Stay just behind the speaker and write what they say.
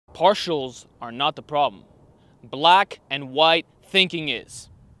Partials are not the problem. Black and white thinking is.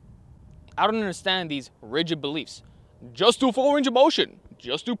 I don't understand these rigid beliefs. Just do full range of motion.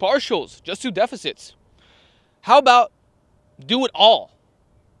 Just do partials. Just do deficits. How about do it all?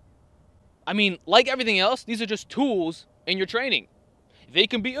 I mean, like everything else, these are just tools in your training. They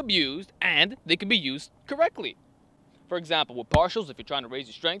can be abused and they can be used correctly. For example, with partials, if you're trying to raise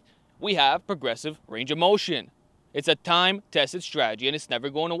your strength, we have progressive range of motion. It's a time-tested strategy and it's never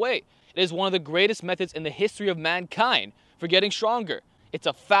going away. It is one of the greatest methods in the history of mankind for getting stronger. It's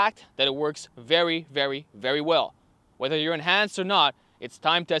a fact that it works very, very, very well. Whether you're enhanced or not, it's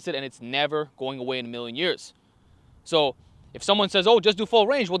time-tested and it's never going away in a million years. So if someone says, oh, just do full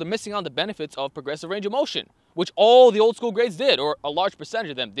range, well, they're missing on the benefits of progressive range of motion, which all the old school grades did, or a large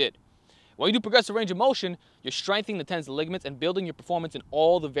percentage of them did. When you do progressive range of motion, you're strengthening the tendons and ligaments and building your performance in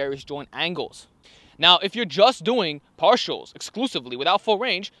all the various joint angles. Now, if you're just doing partials exclusively without full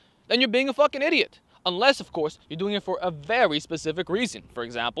range, then you're being a fucking idiot. Unless, of course, you're doing it for a very specific reason. For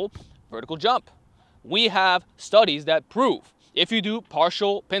example, vertical jump. We have studies that prove if you do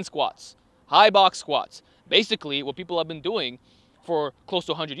partial pin squats, high box squats, basically what people have been doing for close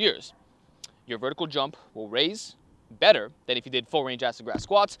to 100 years, your vertical jump will raise better than if you did full range acid grass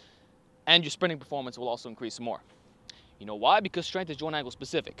squats, and your sprinting performance will also increase more. You know why? Because strength is joint angle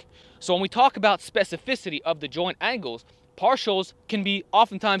specific. So when we talk about specificity of the joint angles, partials can be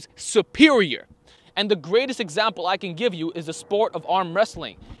oftentimes superior. And the greatest example I can give you is the sport of arm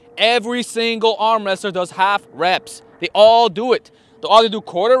wrestling. Every single arm wrestler does half reps. They all do it. They'll either do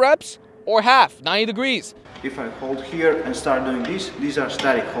quarter reps or half, 90 degrees. If I hold here and start doing this, these are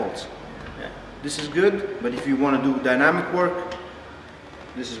static holds. Yeah. This is good, but if you want to do dynamic work,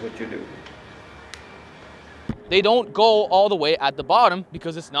 this is what you do. They don't go all the way at the bottom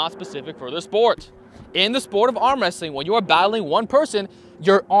because it's not specific for the sport. In the sport of arm wrestling, when you are battling one person,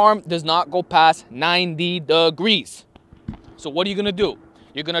 your arm does not go past 90 degrees. So what are you going to do?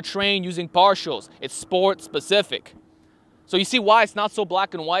 You're going to train using partials. It's sport specific. So you see why it's not so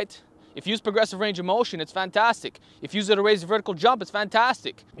black and white? If you use progressive range of motion, it's fantastic. If you use it to raise a vertical jump, it's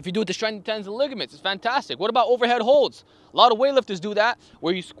fantastic. If you do it to strengthen tendons and ligaments, it's fantastic. What about overhead holds? A lot of weightlifters do that,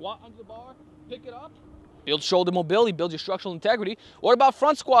 where you squat under the bar, pick it up, build shoulder mobility, build your structural integrity. What about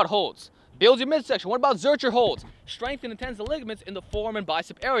front squat holds? Build your midsection. What about Zercher holds? Strengthen the tendons and ligaments in the forearm and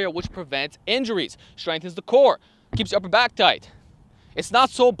bicep area, which prevents injuries. Strengthens the core. Keeps your upper back tight. It's not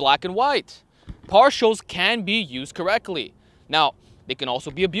so black and white. Partials can be used correctly. Now, they can also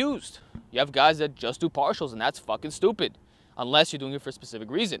be abused. You have guys that just do partials, and that's fucking stupid, unless you're doing it for a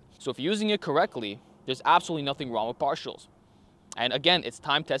specific reason. So if you're using it correctly, there's absolutely nothing wrong with partials. And again, it's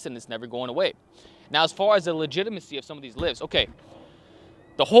time-tested and it's never going away. Now, as far as the legitimacy of some of these lifts, okay,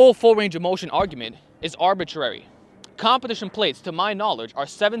 the whole full range of motion argument is arbitrary. Competition plates, to my knowledge, are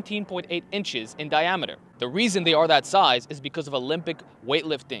 17.8 inches in diameter. The reason they are that size is because of Olympic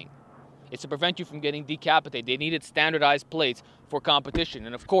weightlifting. It's to prevent you from getting decapitated. They needed standardized plates for competition.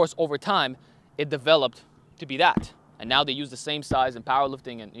 And of course, over time, it developed to be that. And now they use the same size in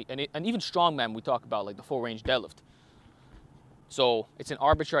powerlifting and even strongman we talk about, like the full range deadlift. So it's an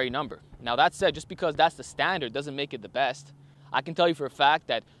arbitrary number. Now that said, just because that's the standard doesn't make it the best. I can tell you for a fact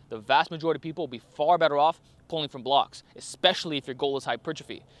that the vast majority of people will be far better off pulling from blocks, especially if your goal is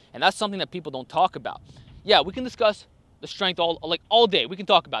hypertrophy. And that's something that people don't talk about. Yeah, we can discuss the strength all day. We can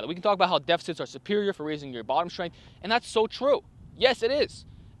talk about it. We can talk about how deficits are superior for raising your bottom strength, and that's so true. Yes, it is.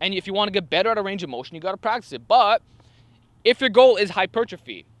 And if you want to get better at a range of motion, you got to practice it. But if your goal is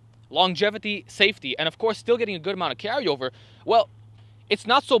hypertrophy, longevity, safety, and of course still getting a good amount of carryover, well, it's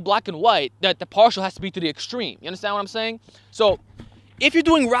not so black and white that the partial has to be to the extreme. You understand what I'm saying? So if you're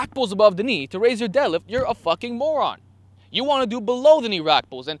doing rack pulls above the knee to raise your deadlift, you're a fucking moron. You want to do below the knee rack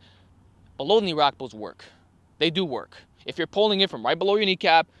pulls, and below the knee rack pulls work. They do work. If you're pulling it from right below your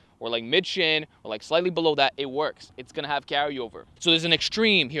kneecap or like mid shin or like slightly below that, it works. It's going to have carryover. So there's an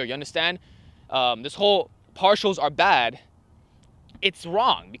extreme here. You understand? This whole partials are bad. It's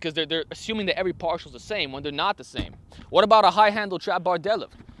wrong because they're assuming that every partial is the same when they're not the same. What about a high handle trap bar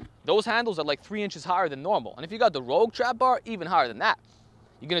deadlift? Those handles are like 3 inches higher than normal. And if you got the Rogue trap bar, even higher than that.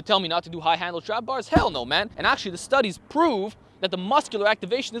 You're going to tell me not to do high handle trap bars? Hell no, man. And actually the studies prove that the muscular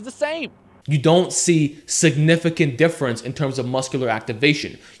activation is the same. You don't see significant difference in terms of muscular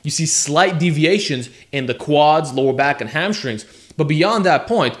activation. You see slight deviations in the quads, lower back, and hamstrings. But beyond that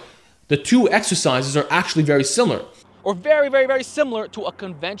point, the two exercises are actually very similar. Or very, very, very similar to a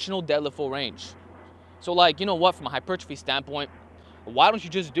conventional deadlift full range. So like, you know what, from a hypertrophy standpoint, why don't you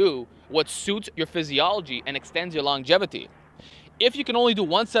just do what suits your physiology and extends your longevity? If you can only do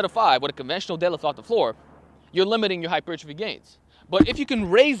 1 set of 5 with a conventional deadlift off the floor, you're limiting your hypertrophy gains. But if you can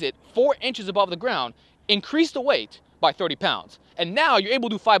raise it 4 inches above the ground, increase the weight by 30 pounds, and now you're able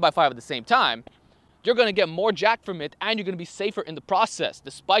to do 5x5 at the same time, you're going to get more jack from it, and you're going to be safer in the process,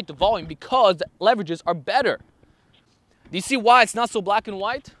 despite the volume, because the leverages are better. Do you see why it's not so black and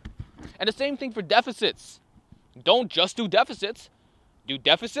white? And the same thing for deficits. Don't just do deficits. Do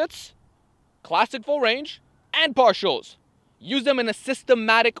deficits, classic full range, and partials. Use them in a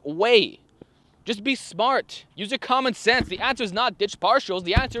systematic way. Just be smart. Use your common sense. The answer is not ditch partials.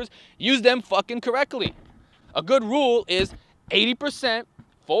 The answer is use them fucking correctly. A good rule is 80%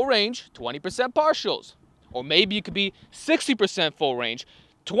 full range, 20% partials. Or maybe it could be 60% full range,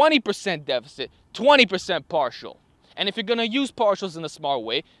 20% deficit, 20% partial. And if you're going to use partials in a smart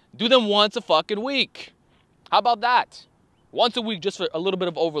way, do them once a fucking week. How about that? Once a week just for a little bit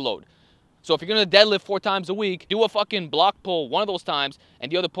of overload. So if you're going to deadlift 4 times a week, do a fucking block pull one of those times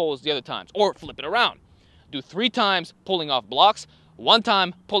and the other pulls the other times. Or flip it around. Do 3 times pulling off blocks, 1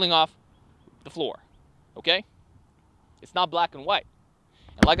 time pulling off the floor. Okay? It's not black and white.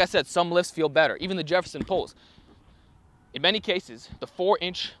 And like I said, some lifts feel better. Even the Jefferson pulls. In many cases, the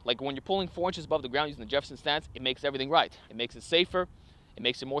 4-inch, like when you're pulling 4 inches above the ground using the Jefferson stance, it makes everything right. It makes it safer. It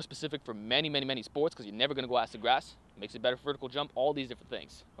makes it more specific for many, many, many sports because you're never going to go ass to grass. It makes it better for vertical jump, all these different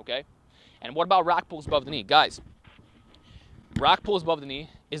things, okay? And what about rack pulls above the knee? Guys, rack pulls above the knee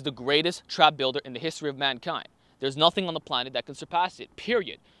is the greatest trap builder in the history of mankind. There's nothing on the planet that can surpass it,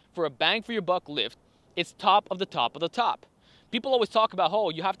 period. For a bang for your buck lift, it's top of the top of the top. People always talk about,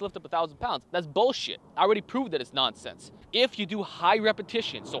 oh, you have to lift up 1,000 pounds. That's bullshit. I already proved that it's nonsense. If you do high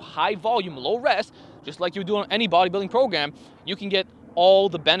repetition, so high volume, low rest, just like you do on any bodybuilding program, you can get all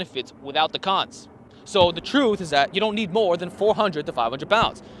the benefits without the cons. So the truth is that you don't need more than 400 to 500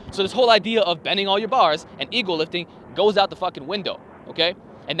 pounds. So this whole idea of bending all your bars and ego lifting goes out the fucking window, okay?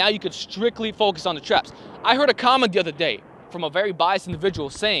 And now you could strictly focus on the traps. I heard a comment the other day from a very biased individual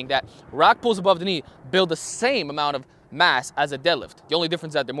saying that rack pulls above the knee build the same amount of mass as a deadlift. The only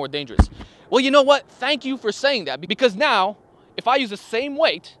difference is that they're more dangerous. Well, you know what? Thank you for saying that, because now if I use the same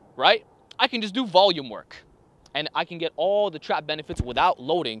weight, right, I can just do volume work and I can get all the trap benefits without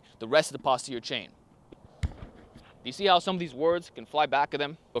loading the rest of the posterior chain. Do you see how some of these words can fly back at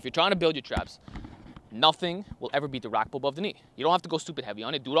them? But if you're trying to build your traps, nothing will ever beat the rack pull above the knee. You don't have to go stupid heavy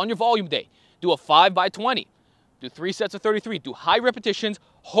on it. Do it on your volume day. Do a 5x20. Do 3 sets of 33. Do high repetitions.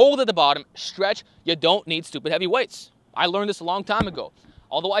 Hold at the bottom. Stretch. You don't need stupid heavy weights. I learned this a long time ago.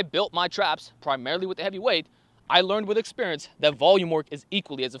 Although I built my traps primarily with the heavy weight, I learned with experience that volume work is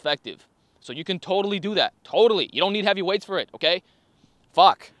equally as effective. So you can totally do that. Totally. You don't need heavy weights for it, okay?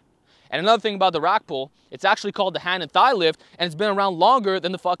 Fuck. And another thing about the rack pull, it's actually called the hand and thigh lift, and it's been around longer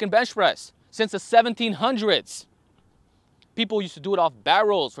than the fucking bench press. Since the 1700s. People used to do it off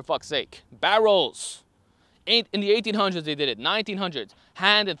barrels, for fuck's sake. Barrels. In the 1800s, they did it. 1900s.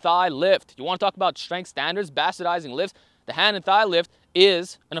 Hand and thigh lift. You want to talk about strength standards, bastardizing lifts? The hand and thigh lift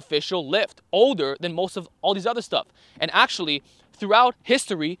is an official lift. Older than most of all these other stuff. And actually, throughout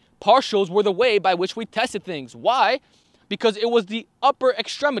history, partials were the way by which we tested things. Why? Because it was the upper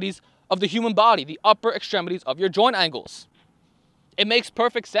extremities of the human body. The upper extremities of your joint angles. It makes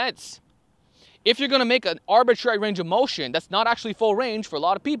perfect sense. If you're going to make an arbitrary range of motion that's not actually full range for a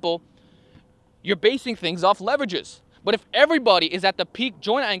lot of people, you're basing things off leverages. But if everybody is at the peak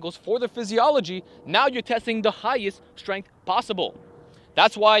joint angles for their physiology, now you're testing the highest strength possible.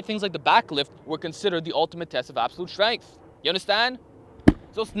 That's why things like the back lift were considered the ultimate test of absolute strength. You understand?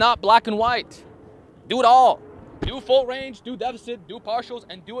 So it's not black and white. Do it all. Do full range, do deficit, do partials,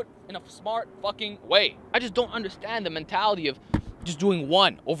 and do it in a smart fucking way. I just don't understand the mentality of just doing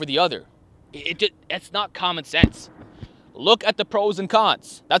one over the other. It's not common sense. Look at the pros and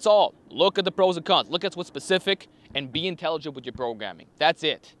cons. That's all. Look at the pros and cons. Look at what's specific and be intelligent with your programming. That's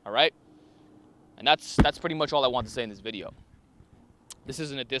it, all right? And that's pretty much all I want to say in this video. This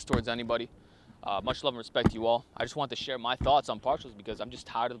isn't a diss towards anybody. Much love and respect to you all. I just want to share my thoughts on partials because I'm just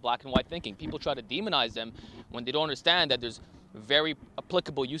tired of the black and white thinking. People try to demonize them when they don't understand that there's very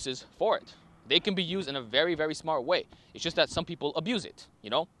applicable uses for it. They can be used in a very, very smart way. It's just that some people abuse it, you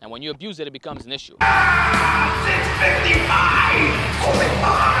know? And when you abuse it, it becomes an issue.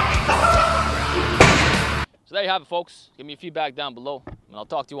 655! So there you have it, folks. Give me your feedback down below, and I'll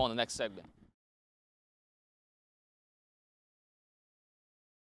talk to you all in the next segment.